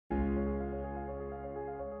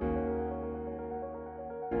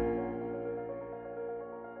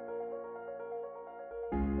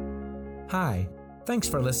Hi, thanks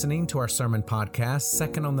for listening to our sermon podcast,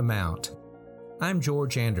 Second on the Mount. I'm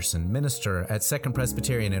George Anderson, minister at Second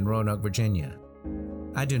Presbyterian in Roanoke, Virginia.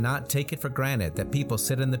 I do not take it for granted that people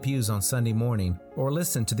sit in the pews on Sunday morning or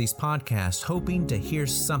listen to these podcasts hoping to hear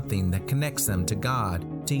something that connects them to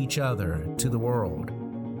God, to each other, to the world.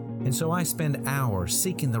 And so I spend hours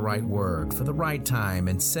seeking the right word for the right time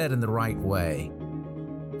and said in the right way.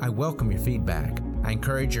 I welcome your feedback. I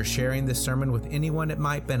encourage your sharing this sermon with anyone it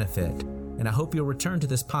might benefit, and I hope you'll return to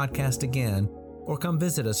this podcast again or come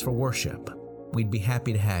visit us for worship. We'd be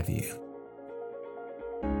happy to have you.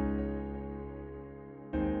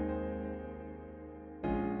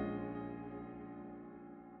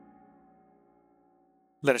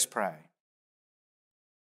 Let us pray.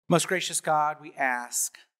 Most gracious God, we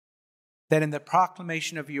ask that in the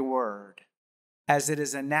proclamation of your word, as it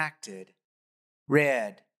is enacted,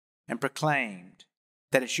 read, and proclaimed,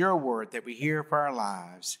 that it's your word that we hear for our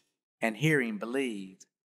lives, and hearing believe,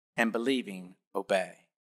 and believing obey.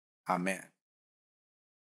 Amen.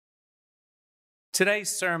 Today's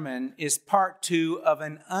sermon is part 2 of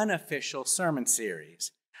an unofficial sermon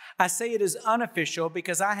series. I say it is unofficial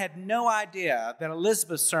because I had no idea that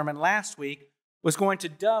Elizabeth's sermon last week was going to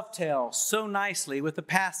dovetail so nicely with the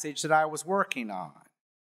passage that I was working on.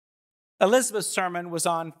 Elizabeth's sermon was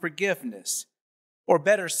on forgiveness. Or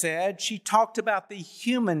better said, she talked about the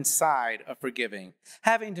human side of forgiving,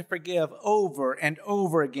 having to forgive over and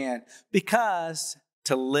over again, because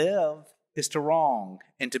to live is to wrong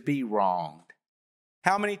and to be wronged.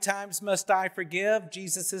 How many times must I forgive?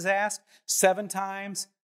 Jesus has asked. 7 times?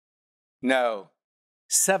 No,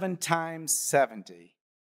 7 times 70.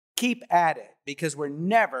 Keep at it, because we're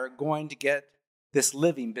never going to get this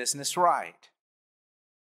living business right.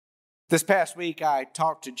 This past week, I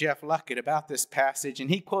talked to Jeff Luckett about this passage, and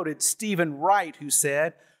he quoted Stephen Wright, who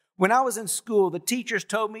said, "When I was in school, the teachers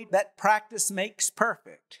told me that practice makes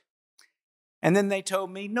perfect. And then they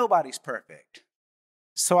told me nobody's perfect.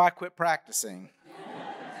 So I quit practicing."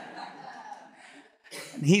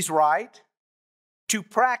 And he's right. To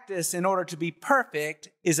practice in order to be perfect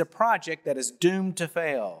is a project that is doomed to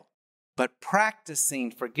fail. But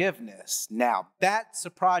practicing forgiveness, now that's a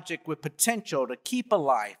project with potential to keep a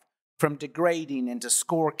life from degrading into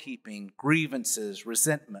scorekeeping, grievances,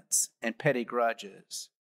 resentments, and petty grudges.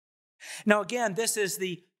 Now again, this is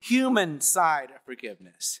the human side of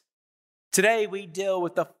forgiveness. Today we deal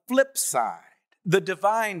with the flip side, the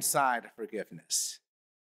divine side of forgiveness.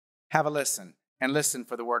 Have a listen, and listen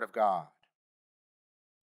for the word of God.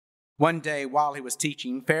 One day while he was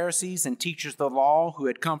teaching, Pharisees and teachers of the law who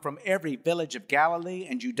had come from every village of Galilee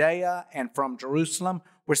and Judea and from Jerusalem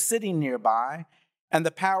were sitting nearby, and the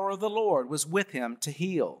power of the Lord was with him to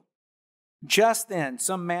heal. Just then,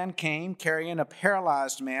 some man came carrying a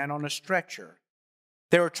paralyzed man on a stretcher.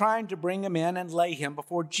 They were trying to bring him in and lay him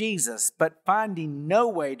before Jesus, but finding no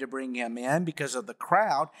way to bring him in because of the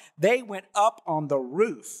crowd, they went up on the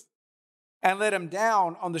roof and let him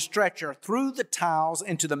down on the stretcher through the tiles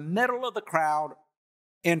into the middle of the crowd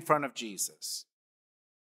in front of Jesus.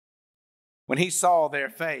 When he saw their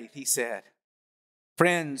faith, he said,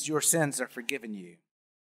 "Friends, your sins are forgiven you."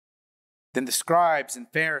 Then the scribes and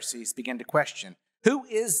Pharisees began to question, "Who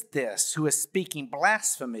is this who is speaking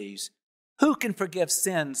blasphemies? Who can forgive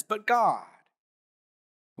sins but God?"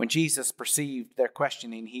 When Jesus perceived their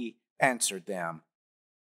questioning, he answered them,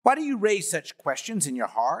 "Why do you raise such questions in your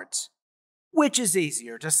hearts? Which is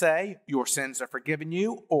easier, to say, 'Your sins are forgiven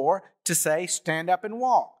you,' or to say, 'Stand up and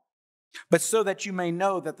walk'? But so that you may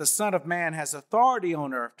know that the Son of Man has authority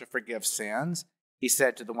on earth to forgive sins," he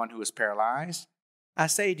said to the one who was paralyzed, "I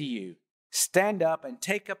say to you, stand up and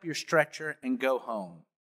take up your stretcher and go home."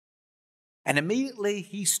 And immediately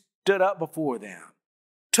he stood up before them,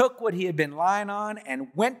 took what he had been lying on,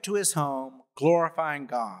 and went to his home, glorifying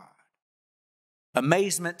God.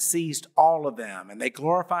 Amazement seized all of them, and they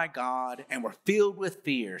glorified God and were filled with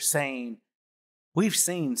fear, saying, "We've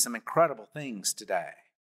seen some incredible things today."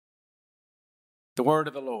 The word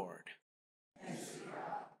of the Lord.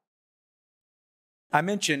 I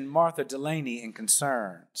mentioned Martha Delaney in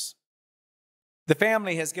Concerns. The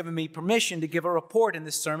family has given me permission to give a report in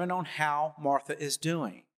this sermon on how Martha is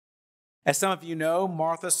doing. As some of you know,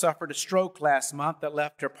 Martha suffered a stroke last month that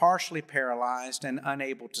left her partially paralyzed and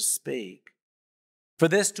unable to speak. For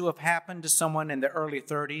this to have happened to someone in the early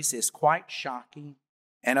 30s is quite shocking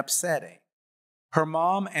and upsetting. Her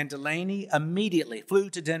mom and Delaney immediately flew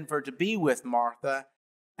to Denver to be with Martha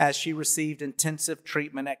as she received intensive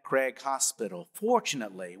treatment at Craig Hospital.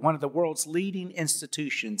 Fortunately, one of the world's leading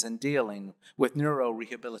institutions in dealing with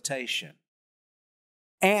neurorehabilitation.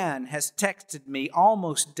 Anne has texted me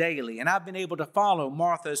almost daily, and I've been able to follow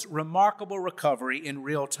Martha's remarkable recovery in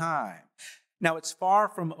real time. Now, it's far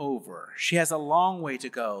from over. She has a long way to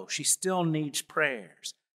go. She still needs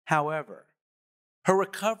prayers. However, her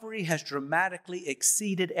recovery has dramatically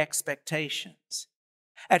exceeded expectations.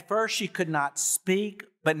 At first, she could not speak,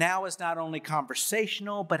 but now is not only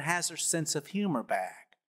conversational, but has her sense of humor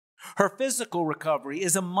back. Her physical recovery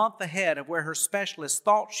is a month ahead of where her specialist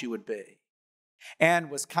thought she would be. Anne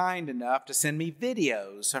was kind enough to send me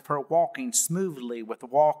videos of her walking smoothly with a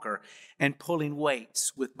walker and pulling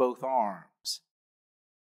weights with both arms.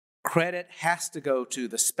 Credit has to go to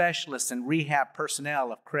the specialists and rehab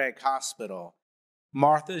personnel of Craig Hospital,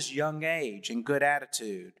 Martha's young age and good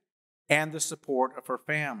attitude, and the support of her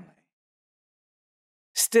family.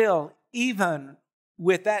 Still, even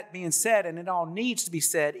with that being said, and it all needs to be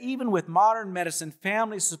said, even with modern medicine,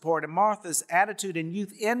 family support, and Martha's attitude and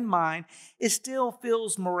youth in mind, it still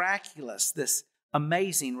feels miraculous, this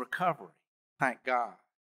amazing recovery. Thank God.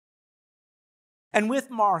 And with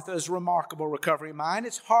Martha's remarkable recovery in mind,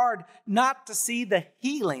 it's hard not to see the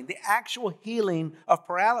healing, the actual healing of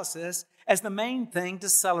paralysis, as the main thing to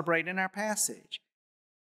celebrate in our passage.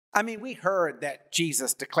 I mean, we heard that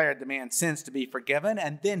Jesus declared the man's sins to be forgiven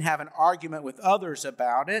and then have an argument with others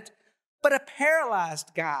about it. But a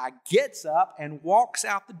paralyzed guy gets up and walks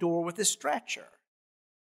out the door with a stretcher.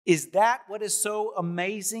 Is that what is so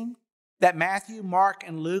amazing that Matthew, Mark,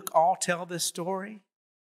 and Luke all tell this story?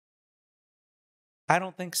 I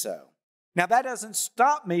don't think so. Now, that doesn't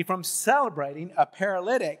stop me from celebrating a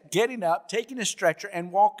paralytic getting up, taking a stretcher,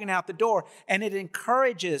 and walking out the door. And it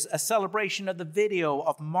encourages a celebration of the video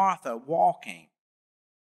of Martha walking.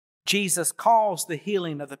 Jesus calls the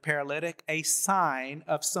healing of the paralytic a sign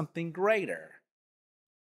of something greater.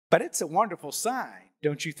 But it's a wonderful sign,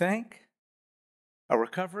 don't you think? A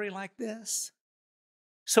recovery like this?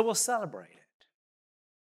 So we'll celebrate it.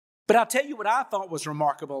 But I'll tell you what I thought was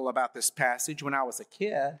remarkable about this passage when I was a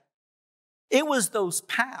kid. It was those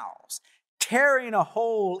pals tearing a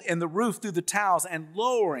hole in the roof through the tiles and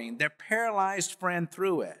lowering their paralyzed friend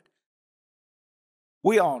through it.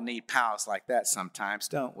 We all need pals like that sometimes,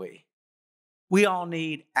 don't we? We all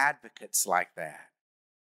need advocates like that.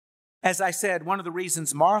 As I said, one of the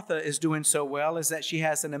reasons Martha is doing so well is that she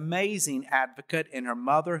has an amazing advocate in her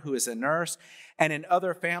mother, who is a nurse, and in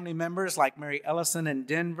other family members like Mary Ellison in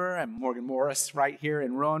Denver and Morgan Morris right here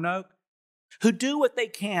in Roanoke, who do what they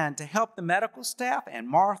can to help the medical staff and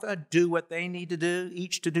Martha do what they need to do,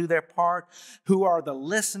 each to do their part, who are the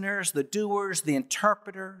listeners, the doers, the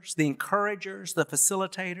interpreters, the encouragers, the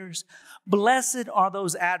facilitators. Blessed are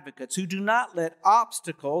those advocates who do not let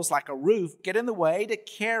obstacles like a roof get in the way to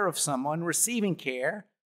care of someone receiving care,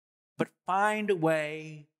 but find a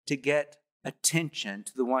way to get attention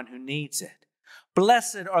to the one who needs it.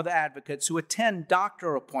 Blessed are the advocates who attend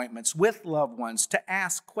doctor appointments with loved ones to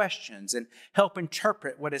ask questions and help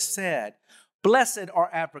interpret what is said. Blessed are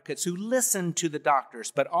advocates who listen to the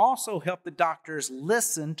doctors, but also help the doctors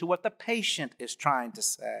listen to what the patient is trying to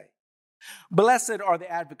say. Blessed are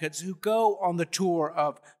the advocates who go on the tour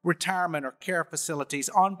of retirement or care facilities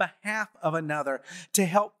on behalf of another to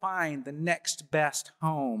help find the next best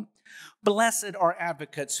home. Blessed are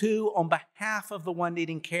advocates who, on behalf of the one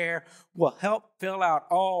needing care, will help fill out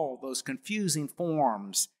all those confusing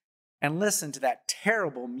forms and listen to that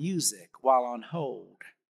terrible music while on hold.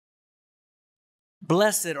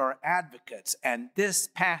 Blessed are advocates, and this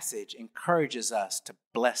passage encourages us to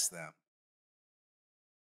bless them.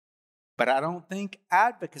 But I don't think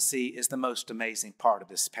advocacy is the most amazing part of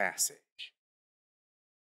this passage.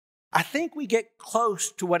 I think we get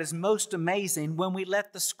close to what is most amazing when we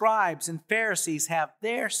let the scribes and Pharisees have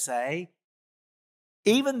their say,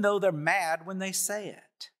 even though they're mad when they say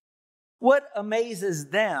it. What amazes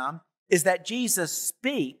them is that Jesus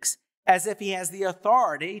speaks as if he has the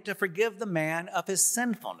authority to forgive the man of his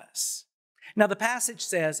sinfulness. Now, the passage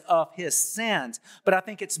says of his sins, but I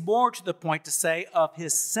think it's more to the point to say of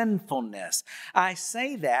his sinfulness. I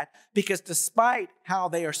say that because despite how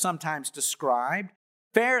they are sometimes described,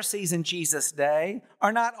 Pharisees in Jesus' day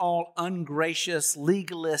are not all ungracious,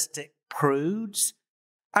 legalistic prudes.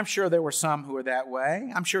 I'm sure there were some who were that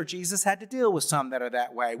way. I'm sure Jesus had to deal with some that are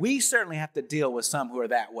that way. We certainly have to deal with some who are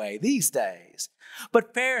that way these days.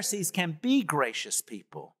 But Pharisees can be gracious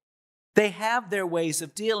people. They have their ways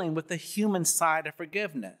of dealing with the human side of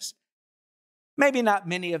forgiveness. Maybe not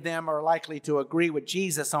many of them are likely to agree with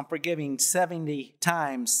Jesus on forgiving 70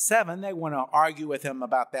 times 7. They want to argue with him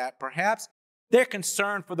about that, perhaps. They're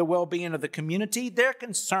concerned for the well-being of the community. They're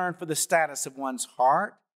concerned for the status of one's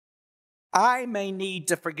heart. I may need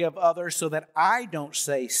to forgive others so that I don't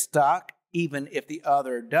stay stuck even if the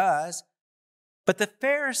other does. But the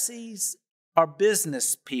Pharisees are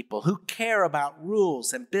business people who care about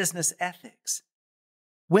rules and business ethics.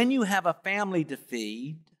 When you have a family to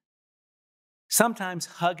feed, sometimes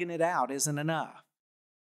hugging it out isn't enough.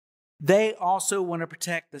 They also want to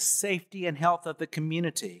protect the safety and health of the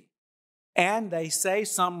community. And they say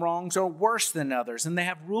some wrongs are worse than others, and they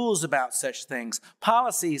have rules about such things,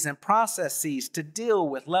 policies and processes to deal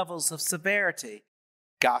with levels of severity.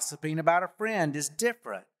 Gossiping about a friend is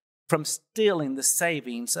different from stealing the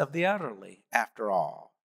savings of the elderly, after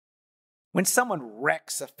all. When someone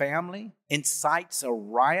wrecks a family, incites a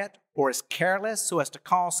riot, or is careless so as to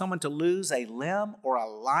cause someone to lose a limb or a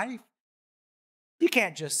life, you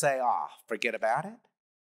can't just say, forget about it.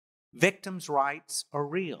 Victims' rights are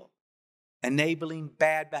real. Enabling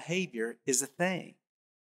bad behavior is a thing.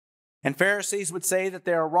 And Pharisees would say that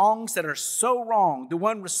there are wrongs that are so wrong, the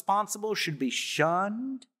one responsible should be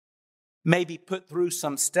shunned, maybe put through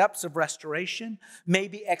some steps of restoration,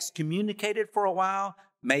 maybe excommunicated for a while,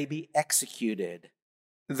 maybe executed,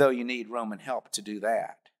 though you need Roman help to do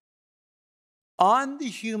that. On the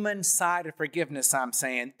human side of forgiveness, I'm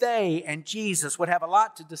saying, they and Jesus would have a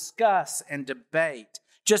lot to discuss and debate,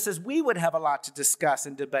 just as we would have a lot to discuss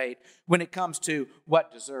and debate when it comes to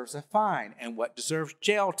what deserves a fine and what deserves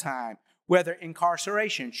jail time, whether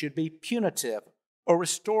incarceration should be punitive or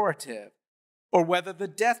restorative, or whether the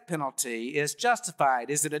death penalty is justified.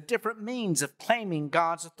 Is it a different means of claiming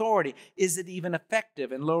God's authority? Is it even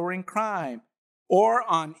effective in lowering crime? Or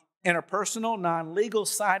on interpersonal, non-legal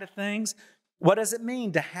side of things, what does it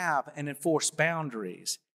mean to have and enforce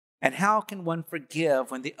boundaries? And how can one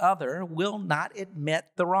forgive when the other will not admit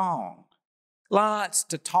the wrong? Lots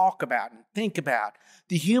to talk about and think about.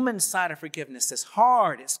 The human side of forgiveness is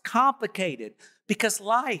hard, it's complicated, because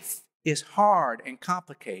life is hard and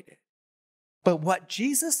complicated. But what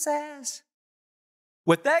Jesus says,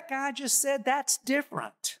 what that guy just said, that's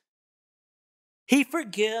different. He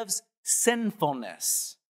forgives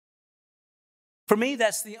sinfulness. For me,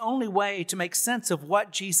 that's the only way to make sense of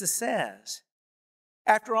what Jesus says.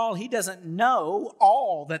 After all, he doesn't know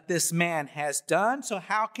all that this man has done, so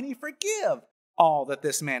how can he forgive all that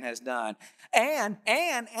this man has done? And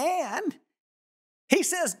he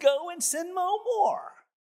says, go and sin no more.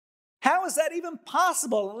 How is that even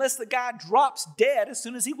possible unless the guy drops dead as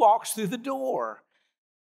soon as he walks through the door?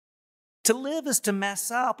 To live is to mess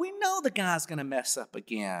up. We know the guy's going to mess up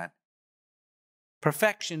again.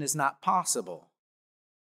 Perfection is not possible.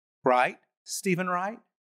 Right, Stephen Wright?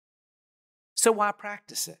 So why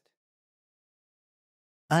practice it?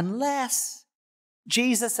 Unless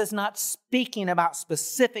Jesus is not speaking about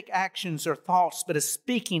specific actions or thoughts, but is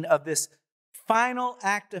speaking of this final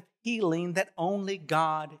act of healing that only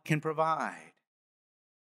God can provide.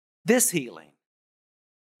 This healing,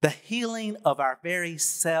 the healing of our very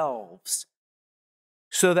selves,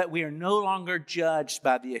 so that we are no longer judged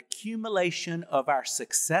by the accumulation of our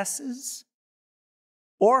successes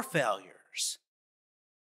or failures,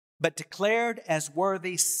 but declared as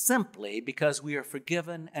worthy simply because we are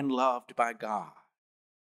forgiven and loved by God.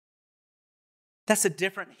 That's a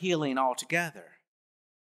different healing altogether.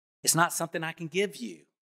 It's not something I can give you.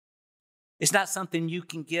 It's not something you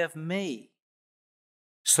can give me.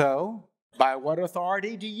 So, by what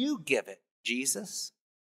authority do you give it, Jesus?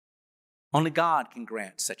 Only God can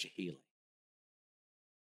grant such a healing.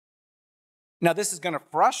 Now, this is going to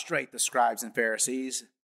frustrate the scribes and Pharisees,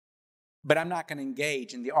 but I'm not going to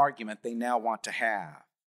engage in the argument they now want to have.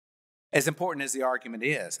 As important as the argument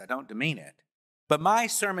is, I don't demean it. But my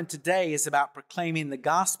sermon today is about proclaiming the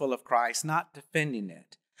gospel of Christ, not defending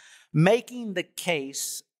it. Making the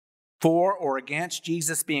case for or against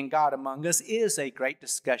Jesus being God among us is a great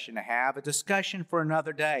discussion to have, a discussion for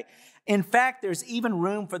another day. In fact, there's even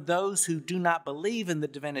room for those who do not believe in the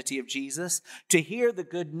divinity of Jesus to hear the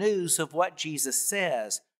good news of what Jesus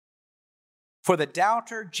says. For the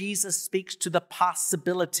doubter, Jesus speaks to the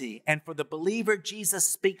possibility, and for the believer, Jesus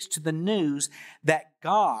speaks to the news that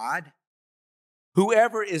God,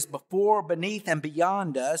 whoever is before, beneath, and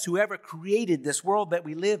beyond us, whoever created this world that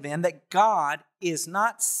we live in, that God is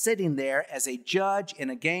not sitting there as a judge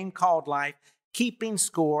in a game called life, keeping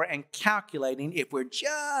score and calculating if we're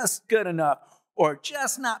just good enough or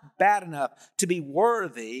just not bad enough to be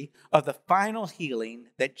worthy of the final healing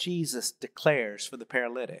that Jesus declares for the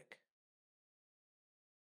paralytic.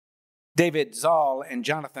 David Zoll and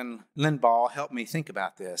Jonathan Linball helped me think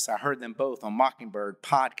about this. I heard them both on Mockingbird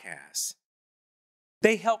podcasts.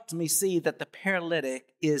 They helped me see that the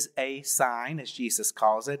paralytic is a sign, as Jesus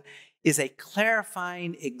calls it, is a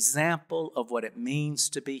clarifying example of what it means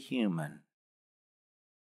to be human.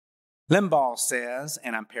 Limbaugh says,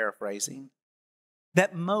 and I'm paraphrasing,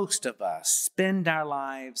 that most of us spend our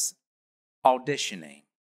lives auditioning.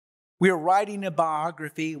 We're writing a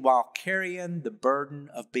biography while carrying the burden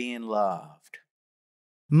of being loved.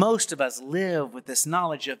 Most of us live with this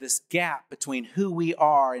knowledge of this gap between who we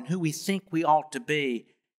are and who we think we ought to be.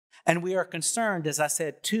 And we are concerned, as I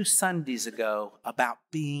said 2 Sundays ago, about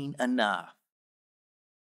being enough.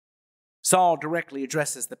 Saul directly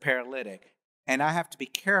addresses the paralytic. And I have to be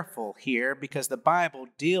careful here because the Bible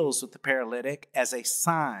deals with the paralytic as a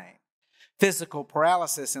sign. Physical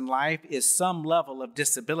paralysis in life is some level of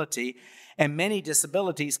disability, and many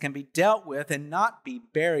disabilities can be dealt with and not be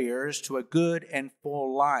barriers to a good and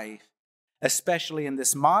full life, especially in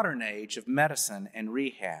this modern age of medicine and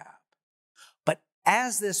rehab. But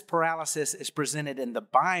as this paralysis is presented in the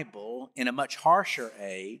Bible in a much harsher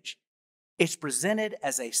age, it's presented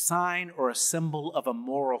as a sign or a symbol of a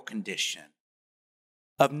moral condition,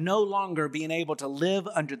 of no longer being able to live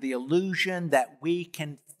under the illusion that we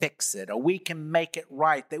can fix it, or we can make it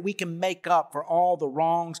right, that we can make up for all the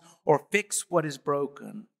wrongs or fix what is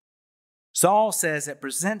broken. Saul says it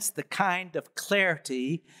presents the kind of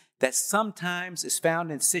clarity that sometimes is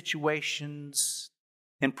found in situations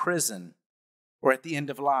in prison or at the end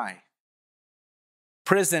of life.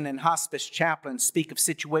 Prison and hospice chaplains speak of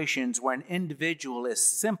situations where an individual is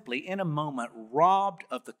simply, in a moment, robbed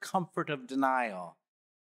of the comfort of denial.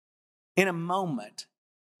 In a moment,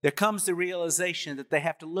 there comes the realization that they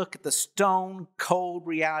have to look at the stone-cold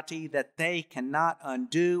reality that they cannot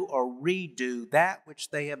undo or redo that which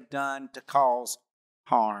they have done to cause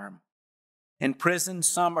harm. In prison,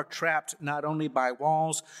 some are trapped not only by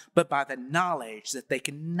walls, but by the knowledge that they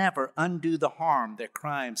can never undo the harm their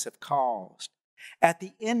crimes have caused. At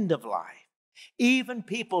the end of life, even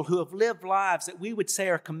people who have lived lives that we would say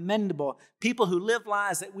are commendable, people who live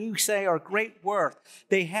lives that we say are great worth,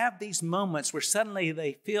 they have these moments where suddenly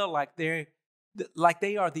they feel like they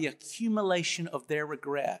are the accumulation of their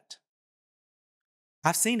regret.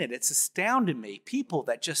 I've seen it. It's astounded me. People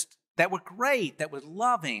that were great, that were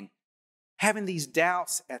loving, having these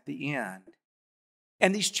doubts at the end.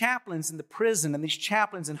 And these chaplains in the prison and these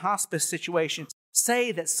chaplains in hospice situations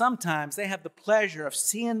say that sometimes they have the pleasure of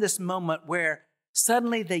seeing this moment where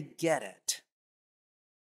suddenly they get it.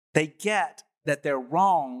 They get that their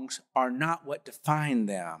wrongs are not what define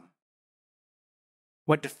them.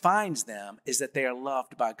 What defines them is that they are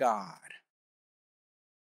loved by God.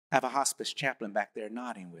 I have a hospice chaplain back there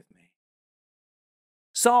nodding with me.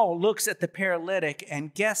 Saul looks at the paralytic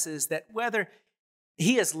and guesses that whether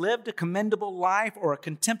he has lived a commendable life or a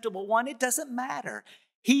contemptible one, it doesn't matter.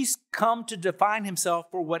 He's come to define himself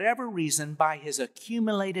for whatever reason by his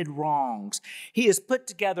accumulated wrongs. He has put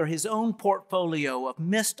together his own portfolio of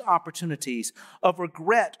missed opportunities, of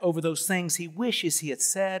regret over those things he wishes he had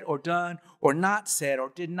said or done or not said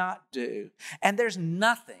or did not do. And there's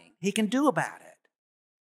nothing he can do about it.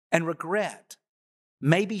 And regret,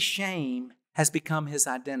 maybe shame, has become his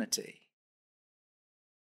identity.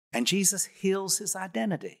 And Jesus heals his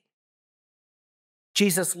identity.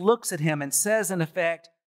 Jesus looks at him and says, in effect,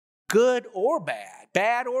 good or bad,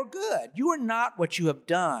 bad or good, you are not what you have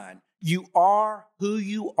done. You are who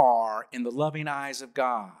you are in the loving eyes of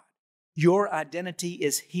God. Your identity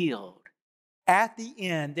is healed. At the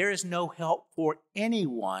end, there is no help for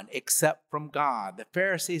anyone except from God. The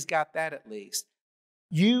Pharisees got that at least.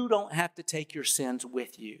 You don't have to take your sins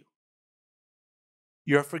with you.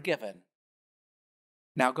 You're forgiven.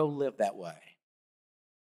 Now go live that way.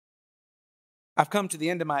 I've come to the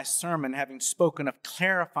end of my sermon having spoken of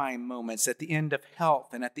clarifying moments at the end of health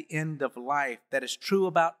and at the end of life that is true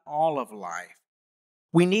about all of life.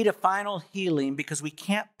 We need a final healing because we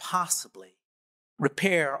can't possibly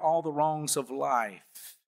repair all the wrongs of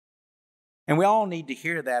life. And we all need to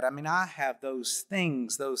hear that. I mean, I have those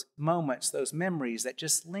things, those moments, those memories that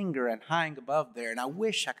just linger and hang above there, and I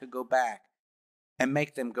wish I could go back and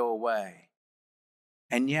make them go away.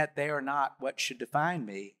 And yet they are not what should define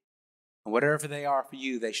me. And whatever they are for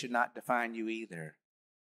you, they should not define you either.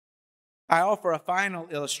 I offer a final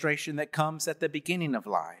illustration that comes at the beginning of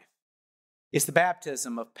life. It's the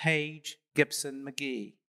baptism of Paige Gibson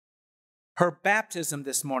McGee. Her baptism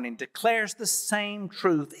this morning declares the same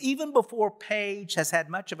truth even before Paige has had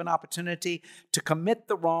much of an opportunity to commit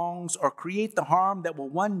the wrongs or create the harm that will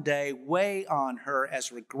one day weigh on her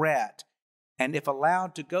as regret, and if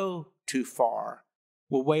allowed to go too far,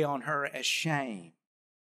 will weigh on her as shame.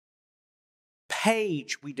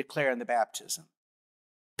 Paige, we declare in the baptism.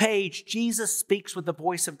 Paige, Jesus speaks with the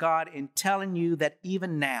voice of God in telling you that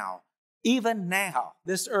even now,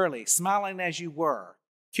 this early, smiling as you were,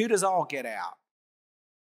 cute as all get out,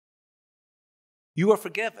 you are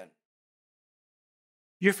forgiven.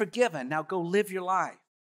 You're forgiven. Now go live your life.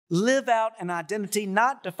 Live out an identity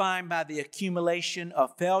not defined by the accumulation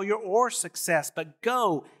of failure or success, but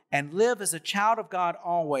go and live as a child of God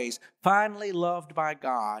always, finally loved by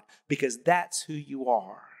God, because that's who you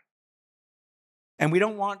are. And we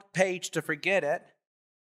don't want Paige to forget it.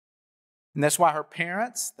 And that's why her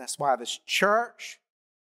parents, that's why this church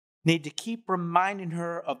need to keep reminding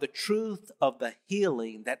her of the truth of the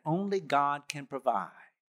healing that only God can provide.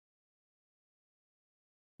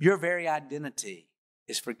 Your very identity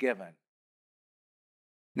is forgiven.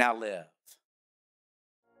 Now live.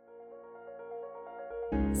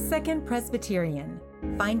 Second Presbyterian,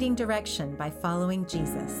 finding direction by following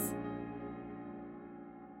Jesus.